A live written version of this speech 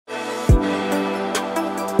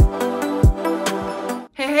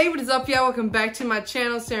Hey, what is up, y'all? Welcome back to my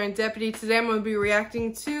channel, Serendipity. Today I'm going to be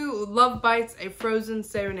reacting to Love Bites A Frozen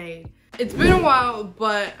Serenade. It's been a while,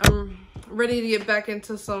 but I'm ready to get back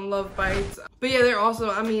into some Love Bites. But yeah, they're also,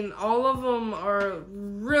 all of them are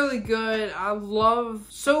really good. I love,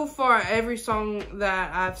 so far, every song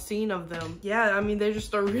that I've seen of them. Yeah, they're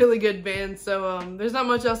just a really good band, so there's not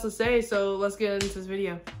much else to say, so let's get into this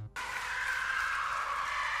video.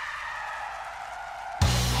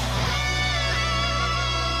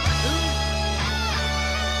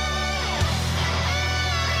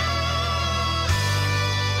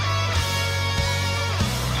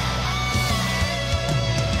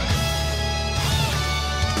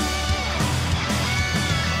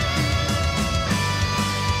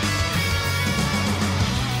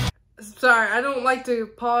 Sorry, I don't like to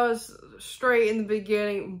pause straight in the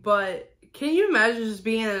beginning, but can you imagine just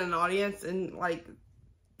being in an audience and like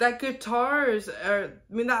that guitars,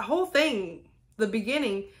 that whole thing, the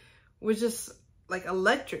beginning was just like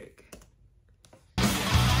electric.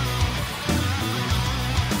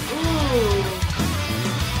 Ooh.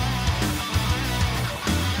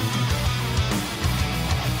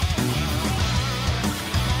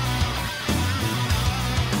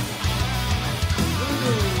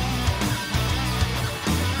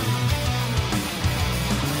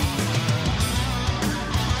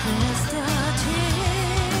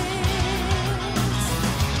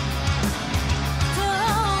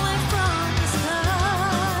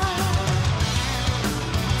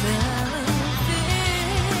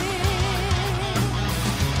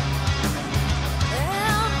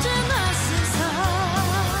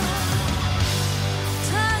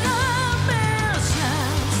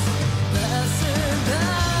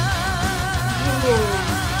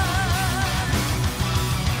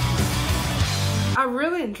 I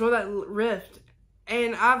really enjoy that riff,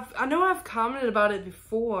 and I know I've commented about it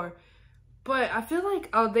before, but I feel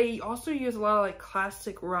like they also use a lot of like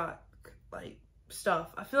classic rock like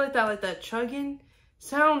stuff. I feel like that chugging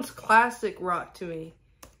sounds classic rock to me,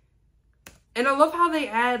 and I love how they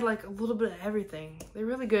add like a little bit of everything. They're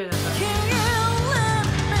really good at that.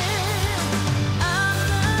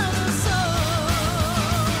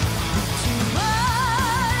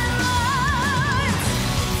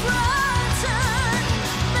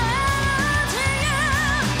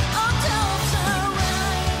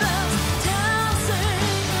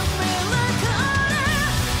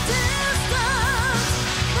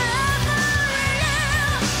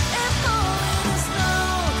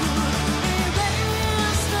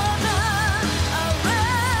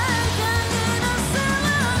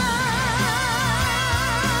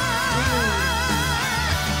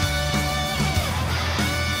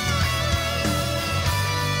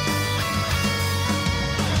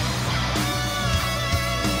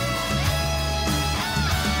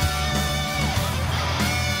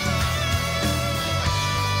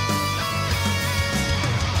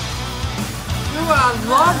 I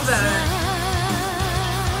love that.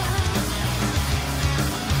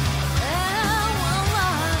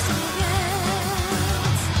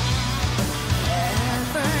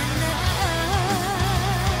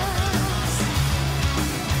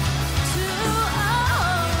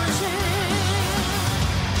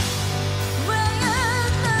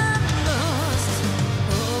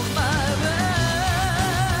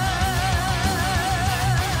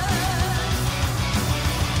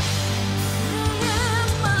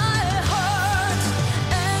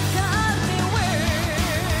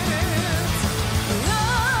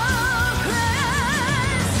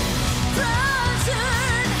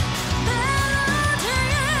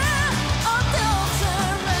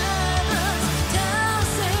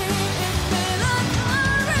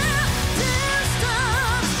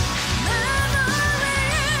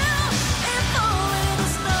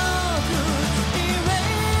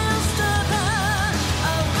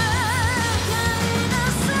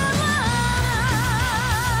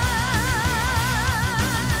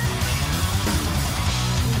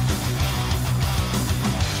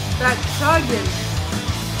 That chugging.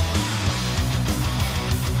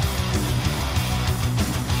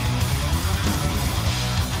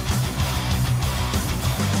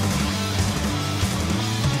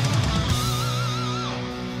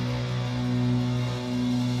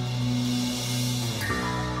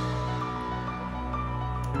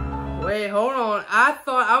 Wait, hold on. I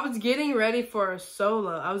thought I was getting ready for a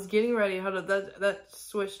solo. I was getting ready. Hold on. That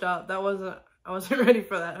switched up. I wasn't ready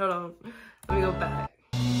for that. Hold on. Let me go back.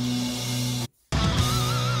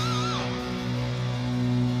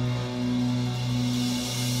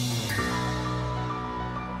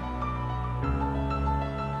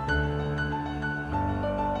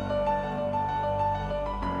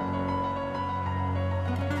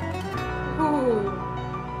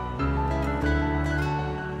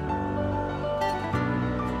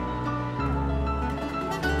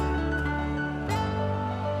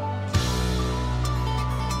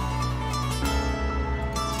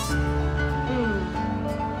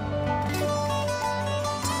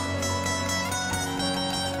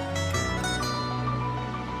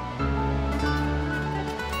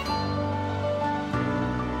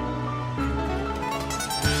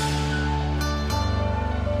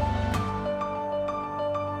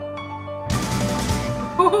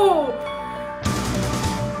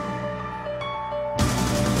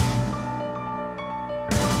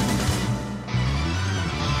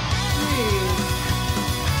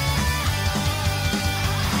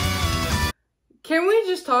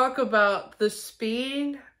 just talk about the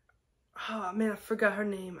speed. Oh man, I forgot her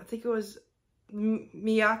name. I think it was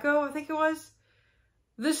𝐂𝐤𝐤𝐞, I think it was.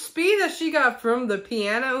 The speed that she got from the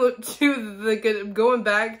piano to the going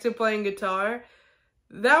back to playing guitar,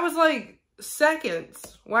 that was like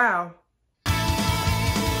seconds. Wow.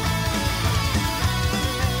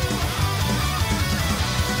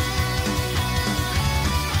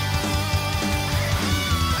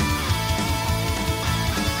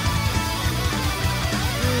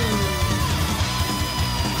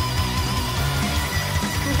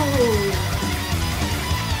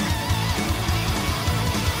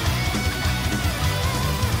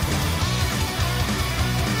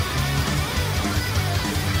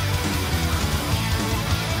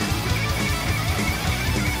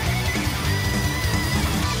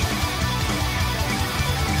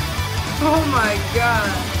 Oh my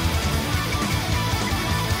God.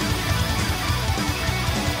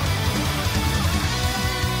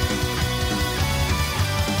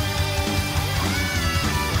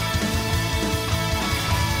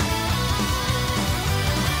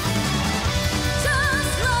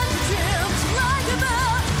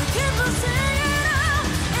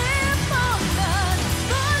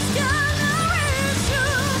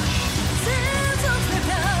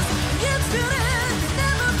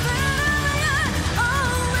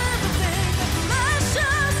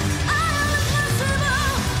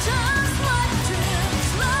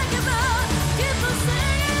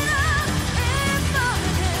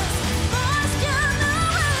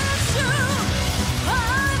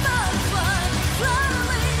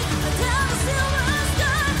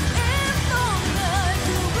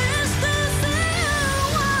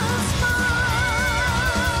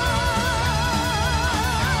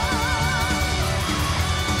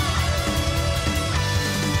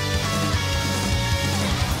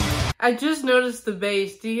 I just noticed the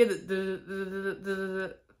bass. Do you hear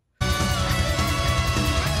the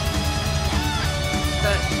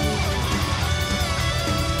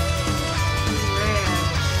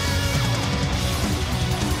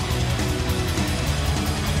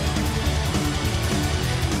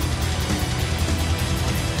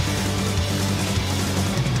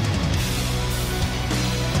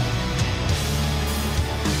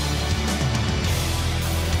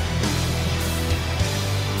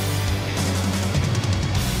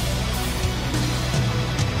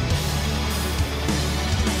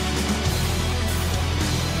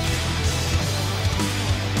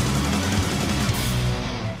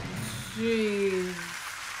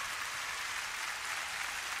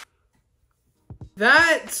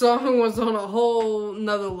That song was on a whole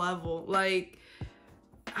nother level. Like,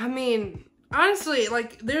 I mean, honestly,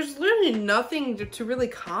 like, there's literally nothing to really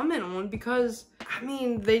comment on because, I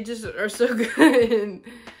mean, they just are so good.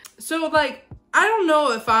 So, like, I don't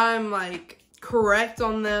know if I'm, like, correct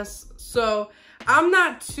on this. So, I'm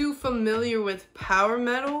not too familiar with power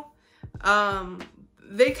metal.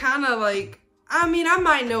 They kind of, like, I mean, I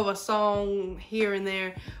might know a song here and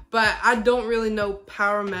there, but I don't really know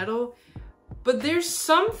power metal. But there's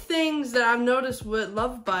some things that I've noticed with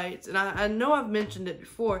LOVEBITES, and I know I've mentioned it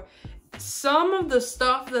before. Some of the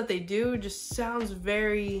stuff that they do just sounds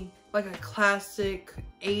very like a classic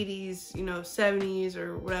 80s, you know, 70s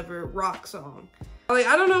or whatever rock song. Like,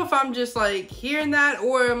 I don't know if I'm just like hearing that,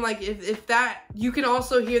 or I'm like, if that, you can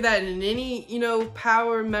also hear that in any, you know,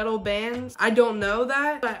 power metal bands. I don't know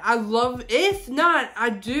that, but I love, if not,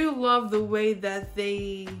 I do love the way that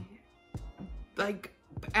they like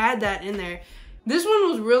add that in there. This one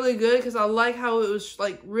was really good because I like how it was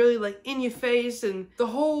like really like in your face, and the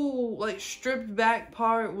whole like stripped back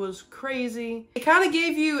part was crazy. It kind of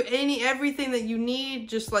gave you everything that you need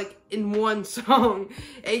just like in one song.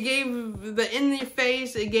 It gave the in your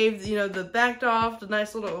face, it gave, you know, the backed off, the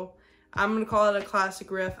nice little, I'm gonna call it a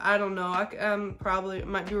classic riff. I don't know, I probably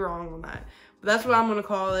might be wrong on that, but that's what I'm gonna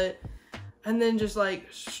call it. And then just like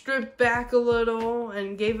stripped back a little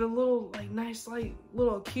and gave a little like nice like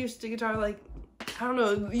little acoustic guitar. Like, I don't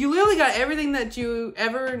know, you literally got everything that you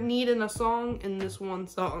ever need in a song in this one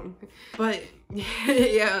song. But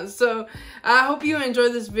yeah, so I hope you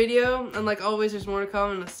enjoyed this video, and like always, there's more to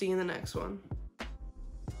come, and I'll see you in the next one.